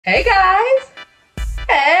Hey guys!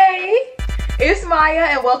 Hey! It's Maya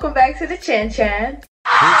and welcome back to the Chan Chan.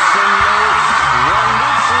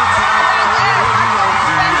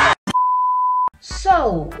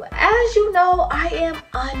 So, as you know, I am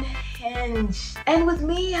unhinged. And with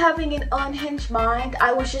me having an unhinged mind,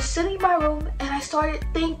 I was just sitting in my room and I started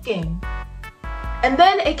thinking. And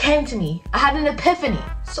then it came to me. I had an epiphany.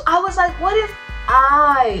 So I was like, what if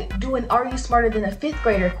I do an Are You Smarter Than a 5th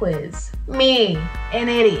Grader quiz? Me, an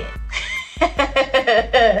idiot.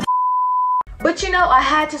 But you know, I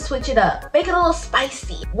had to switch it up. Make it a little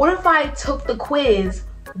spicy. What if I took the quiz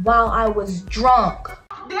while I was drunk?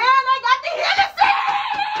 Damn, I got the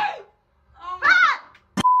Hennessy! Oh.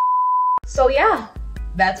 So yeah,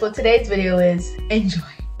 that's what today's video is. Enjoy.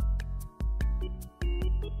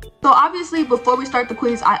 So obviously, before we start the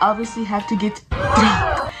quiz, I obviously have to get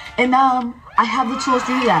drunk. And I have the tools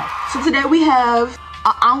to do that. So today we have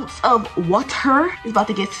an ounce of water. It's about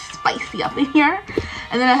to get spicy up in here.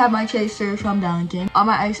 And then I have my chaser from Darlington. All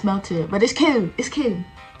my ice melted, but it's cool. It's cool.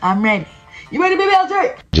 I'm ready. You ready, baby? I'll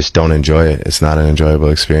drink. Just don't enjoy it. It's not an enjoyable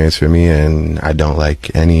experience for me, and I don't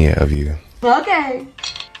like any of you. Okay.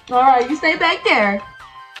 All right, you stay back there.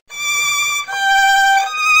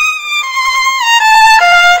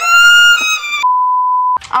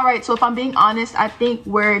 Alright, so if I'm being honest, I think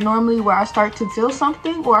where I start to feel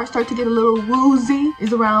something or I start to get a little woozy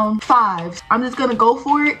is around 5. I'm just gonna go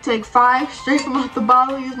for it, take 5 straight from out the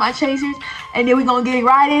bottle, use my chasers, and then we're gonna get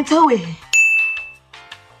right into it.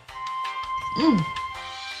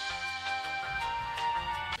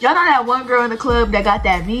 Y'all know that one girl in the club that got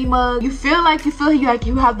that me mug? You feel like you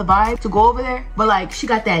have the vibe to go over there, but like she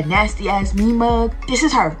got that nasty ass me mug. This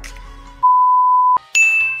is her.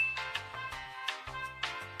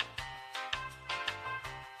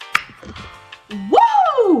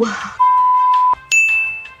 Woo!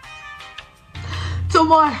 Two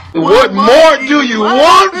more. What more do you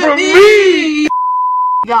want from me?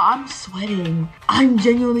 Y'all, I'm sweating. I'm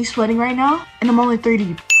genuinely sweating right now, and I'm only 3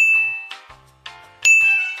 deep.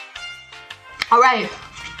 Alright.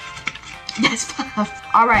 That's 5.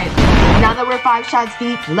 Alright. Now that we're 5 shots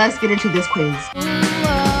deep, let's get into this quiz.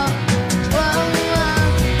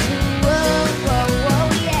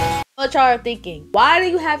 What y'all are thinking? Why do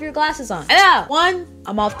you have your glasses on? Yeah. 1,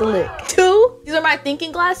 I'm off the lick. 2, these are my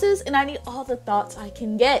thinking glasses and I need all the thoughts I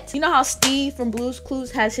can get. You know how Steve from Blue's Clues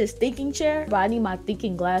has his thinking chair? But I need my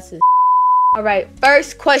thinking glasses. All right,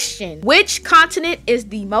 first question. Which continent is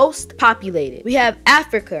the most populated? We have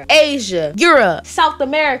Africa, Asia, Europe, South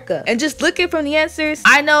America. And just looking from the answers,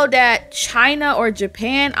 I know that China or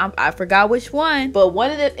Japan, I forgot which one, but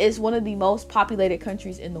one of them is one of the most populated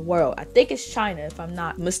countries in the world. I think it's China if I'm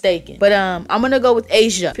not mistaken. But I'm gonna go with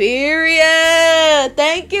Asia. Period.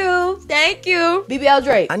 Thank you. Thank you. BBL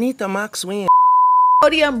Drake. I need the max win.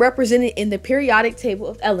 Sodium represented in the periodic table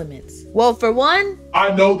of elements. Well, for one,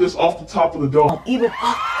 I know this off the top of the dome. Even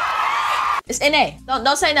it's Na.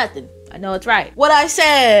 Don't say nothing. I know it's right. What I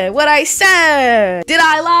said. What I said. Did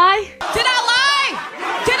I lie? Did I lie?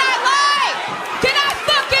 Did I lie? Did I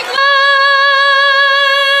fucking lie?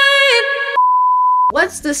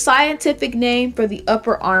 What's the scientific name for the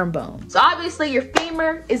upper arm bone? So obviously your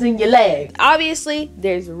femur is in your leg. Obviously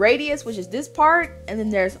there's radius, which is this part, and then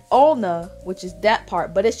there's ulna, which is that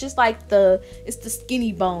part. But it's just like it's the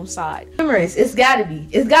skinny bone side. Humerus, it's gotta be.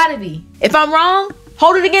 It's gotta be. If I'm wrong,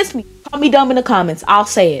 hold it against me. Call me dumb in the comments. I'll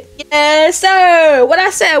say it. Yes, sir. What I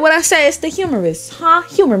said, it's the humerus. Huh?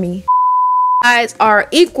 Humor me. Sides are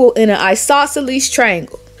equal in an isosceles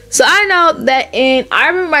triangle. So I know that I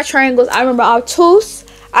remember my triangles. I remember obtuse,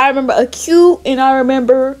 I remember acute, and I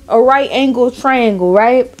remember a right angle triangle,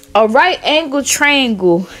 right? A right angle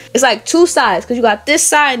triangle. It's like 2 sides because you got this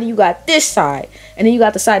side and then you got this side. And then you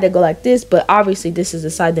got the side that go like this, but obviously this is the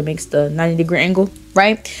side that makes the 90-degree angle,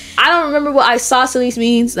 right? I don't remember what isosceles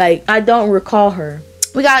means. Like, I don't recall her.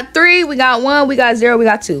 We got 3, we got 1, we got 0, we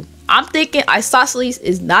got 2. I'm thinking isosceles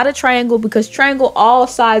is not a triangle because triangle, all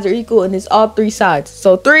sides are equal and it's all 3 sides.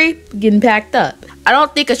 So 3 getting packed up. I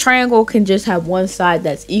don't think a triangle can just have 1 side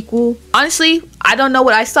that's equal. Honestly, I don't know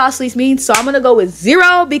what isosceles means, so I'm gonna go with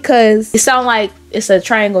 0 because it sounds like it's a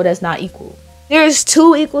triangle that's not equal. There's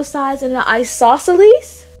 2 equal sides in an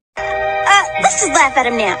isosceles? Let's just laugh at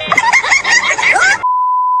him now.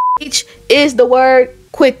 H is the word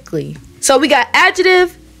quickly. So we got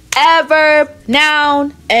adjective, adverb,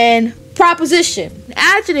 noun, and proposition.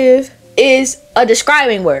 Adjective is a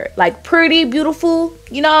describing word, like pretty, beautiful,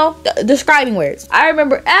 you know, describing words. I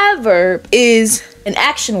remember adverb is an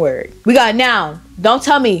action word. We got noun. Don't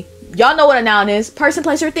tell me. Y'all know what a noun is. Person,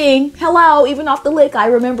 place, or thing. Hello, even off the lick, I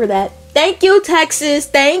remember that. Thank you, Texas.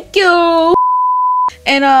 Thank you.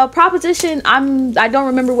 And proposition, I don't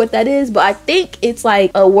remember what that is, but I think it's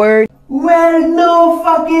like a word. Well, no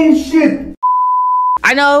fucking shit.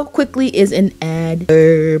 I know quickly is an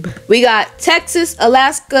adverb. We got Texas,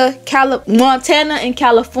 Alaska, Montana, and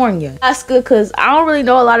California. Alaska, because I don't really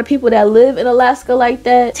know a lot of people that live in Alaska like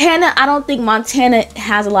that. Montana, I don't think Montana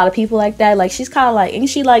has a lot of people like that. Like, she's kind of like, ain't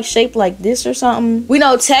she like shaped like this or something? We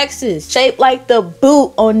know Texas, shaped like the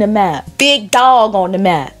boot on the map. Big dog on the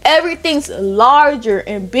map. Everything's larger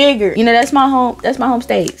and bigger. You know, that's my home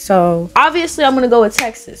state. So obviously I'm gonna go with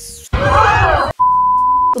Texas.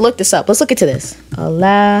 Look this up. Let's look into this.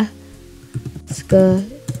 Alaska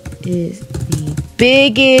is the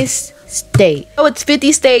biggest state. So it's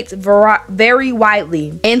 50 states vary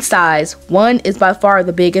widely in size. One is by far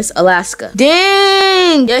the biggest, Alaska.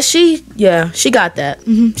 Dang! Yeah, she got that.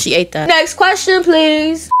 She ate that. Next question,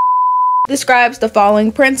 please. Describes the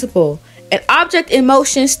following principle. An object in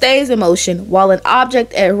motion stays in motion, while an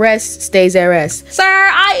object at rest stays at rest. Sir,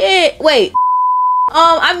 wait.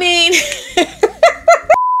 I mean...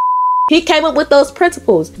 He came up with those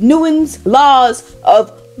principles. Newton's laws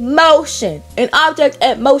of motion. An object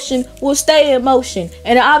at motion will stay in motion,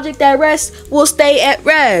 and an object at rest will stay at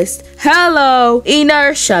rest. Hello.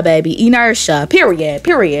 Inertia, baby. Inertia. Period.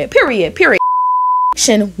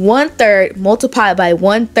 1/3 multiplied by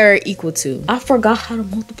 1/3 equal to. I forgot how to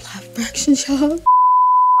multiply fractions, y'all.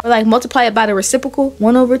 Like, multiply it by the reciprocal.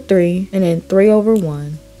 1/3 and then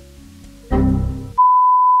 3/1.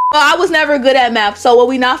 Well, I was never good at math, so what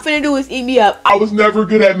we not finna do is eat me up. I was never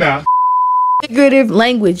good at math. Figurative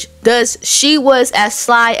language. Thus, she was as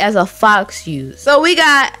sly as a fox used. So we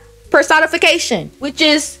got personification, which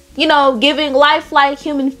is, you know, giving lifelike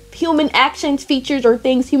human actions, features, or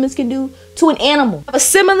things humans can do to an animal. A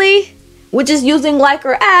simile, which is using like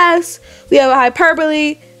or as. We have a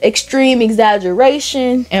hyperbole, extreme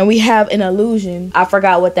exaggeration, and we have an allusion. I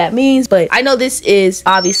forgot what that means, but I know this is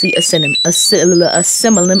obviously a synonym. A simile. A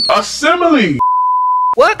simile.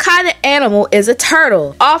 What kind of animal is a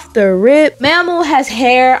turtle? Off the rip, mammal has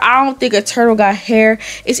hair. I don't think a turtle got hair.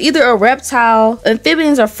 It's either a reptile,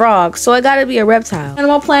 amphibians, or frogs, so it gotta be a reptile.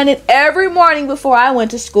 Animal Planet every morning before I went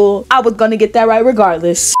to school. I was gonna get that right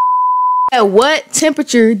regardless. At what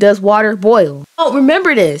temperature does water boil? Oh,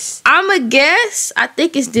 remember this. I'ma guess. I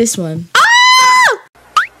think it's this one. Ah!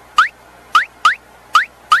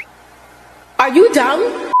 Are you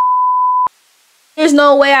dumb? There's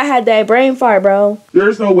no way I had that brain fart, bro.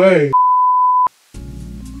 There's no way.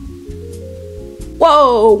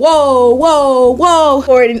 Whoa.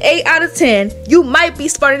 For an 8 out of 10, you might be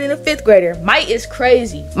smarter than a 5th grader. Might is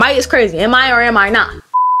crazy. Am I or am I not?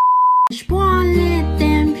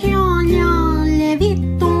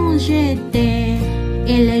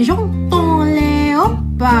 Et les gens les hop,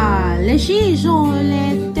 les chichons, les